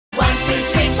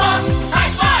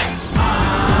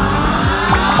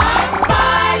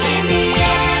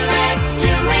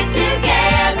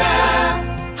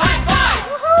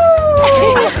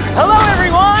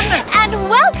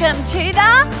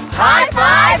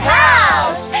Hi-5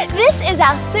 House! This is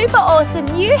our super awesome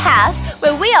new house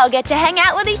where we all get to hang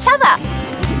out with each other.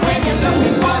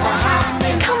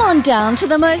 Come on down to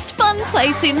the most fun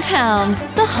place in town,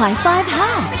 the Hi-5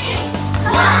 House.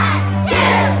 1, 2,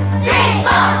 3,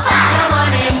 4, 5. Come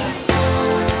on in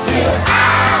to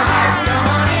our house. Come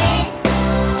on in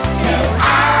to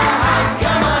our house.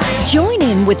 Come on in. Join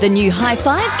in with the new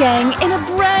Hi-5 gang in a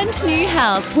brand new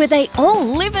house where they all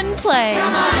live and play.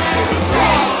 Come on in,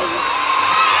 play.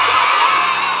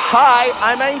 Hi,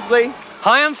 I'm Ainsley.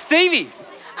 Hi, I'm Stevie.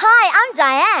 Hi, I'm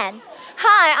Diane.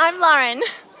 Hi, I'm Lauren.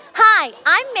 Hi,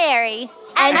 I'm Mary.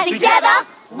 And together,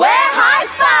 we're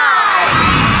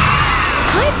Hi-5!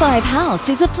 Hi-5 House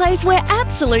is a place where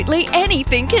absolutely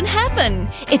anything can happen.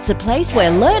 It's a place where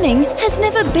learning has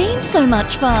never been so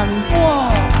much fun.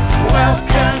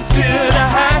 Welcome to the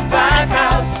Hi-5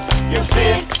 House. You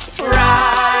fit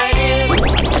right in.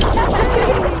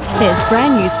 There's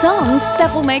brand new songs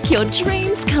that will make your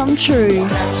dreams come true.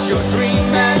 That's your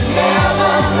dream and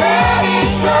never let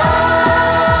it go.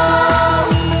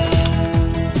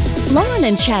 Lauren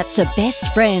and Chats are best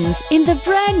friends in the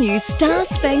brand new Star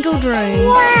Spangled Room.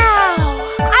 Wow!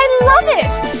 I love it!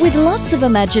 With lots of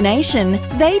imagination,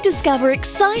 they discover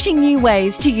exciting new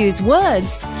ways to use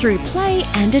words through play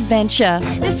and adventure.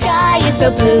 The sky is so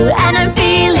blue and I'm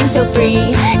feeling so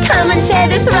free. Come and share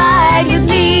this ride with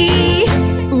me.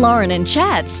 Lauren and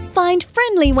Chats find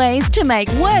friendly ways to make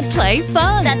wordplay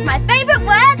fun. That's my favourite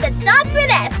word that starts with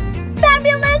F.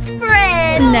 Fabulous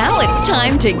friends! Now it's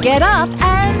time to get up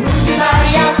and Move your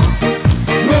body up,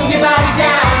 move your body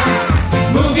down.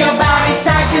 Move your body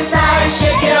side to side,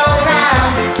 shake it all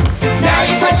around. Now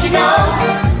you touch your nose,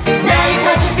 now you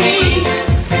touch your feet.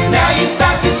 Now you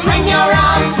start to swing your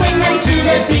arms, swing them to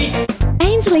the beat.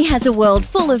 Ainsley has a world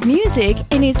full of music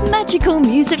in his magical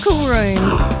musical room.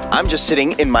 I'm just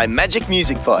sitting in my magic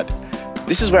music pod.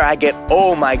 This is where I get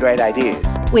all my great ideas.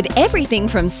 With everything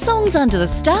from songs under the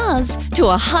stars to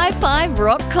a Hi-5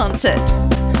 rock concert.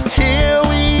 Here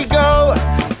we go.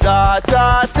 Da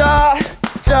da da.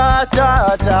 Da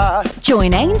da da.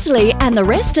 Join Ainsley and the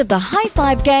rest of the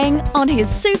Hi-5 gang on his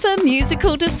super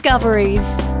musical discoveries.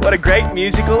 What a great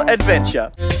musical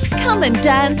adventure. Come and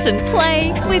dance and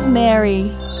play with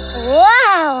Mary.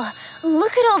 Wow!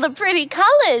 Look at all the pretty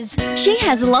colours. She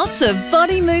has lots of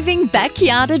body-moving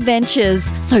backyard adventures,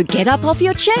 so get up off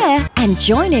your chair and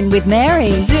join in with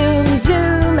Mary. Zoom,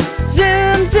 zoom,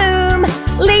 zoom, zoom.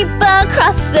 Leap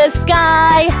across the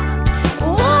sky.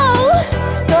 Whoa!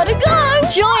 Gotta go!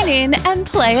 Join in and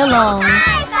play along.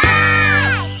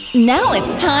 Hi-5! Now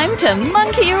it's time to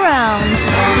monkey around.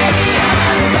 So many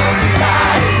animals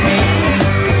inside of me.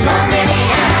 So many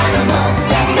animals,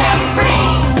 set them free.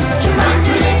 To run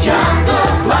through the jungle,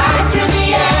 fly through the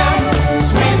air.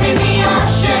 Swim in the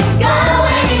ocean, go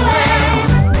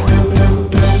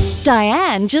anywhere.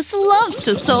 Diane just loves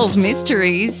to solve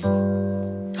mysteries.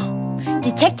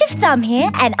 Detective Thumb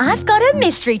here, and I've got a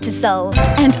mystery to solve.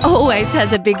 And always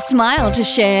has a big smile to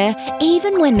share,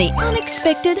 even when the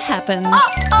unexpected happens.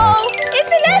 Uh-oh!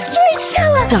 It's an asteroid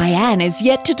shower! Diane is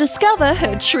yet to discover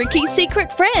her tricky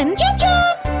secret friend. Jump,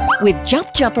 jump! With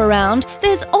Jup Jup around,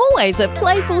 there's always a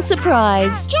playful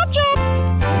surprise. Jump, jump!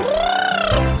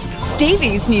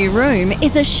 Stevie's new room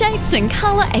is a shapes and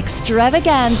colour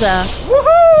extravaganza.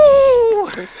 Woohoo!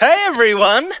 Hey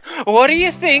everyone! What do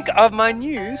you think of my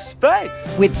new space?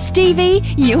 With Stevie,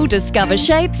 you'll discover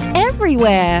shapes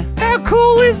everywhere. How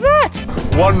cool is that?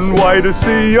 One way to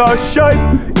see a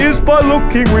shape is by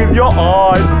looking with your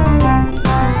eye.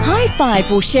 Hi-5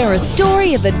 will share a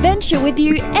story of adventure with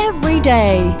you every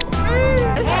day.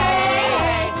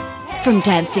 From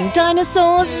dancing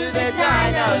dinosaurs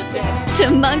to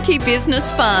monkey business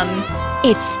fun.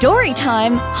 It's story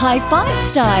time, Hi-5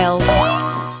 style.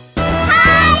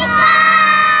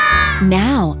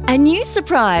 Now, a new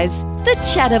surprise, the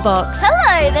Chatterbox.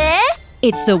 Hello there!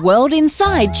 It's the world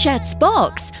inside Chat's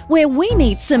box, where we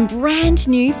meet some brand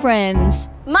new friends.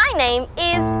 My name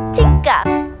is Tinker.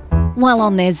 While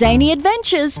on their zany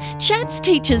adventures, Chats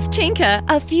teaches Tinker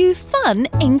a few fun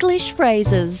English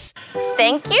phrases.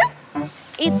 Thank you.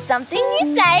 It's something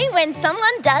you say when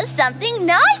someone does something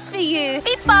nice for you.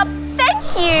 Beep bop, thank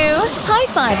you.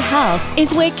 Hi-5 House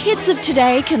is where kids of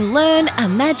today can learn,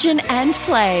 imagine and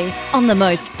play on the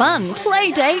most fun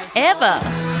play date ever.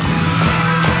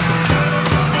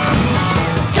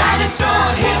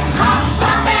 Dinosaur hip hop,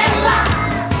 pop and lock.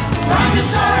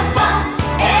 Brontosaurus bump,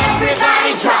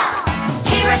 everybody drop.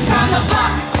 T-Rex on the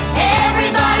block,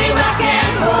 everybody rock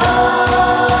and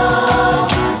roll.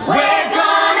 We're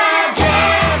gonna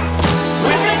dance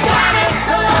with the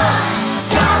dinosaurs.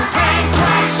 Stomp and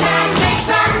crash and make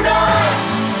some noise.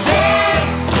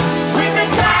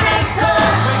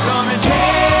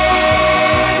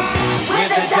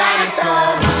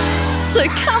 So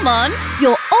come on,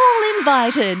 you're all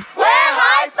invited. We're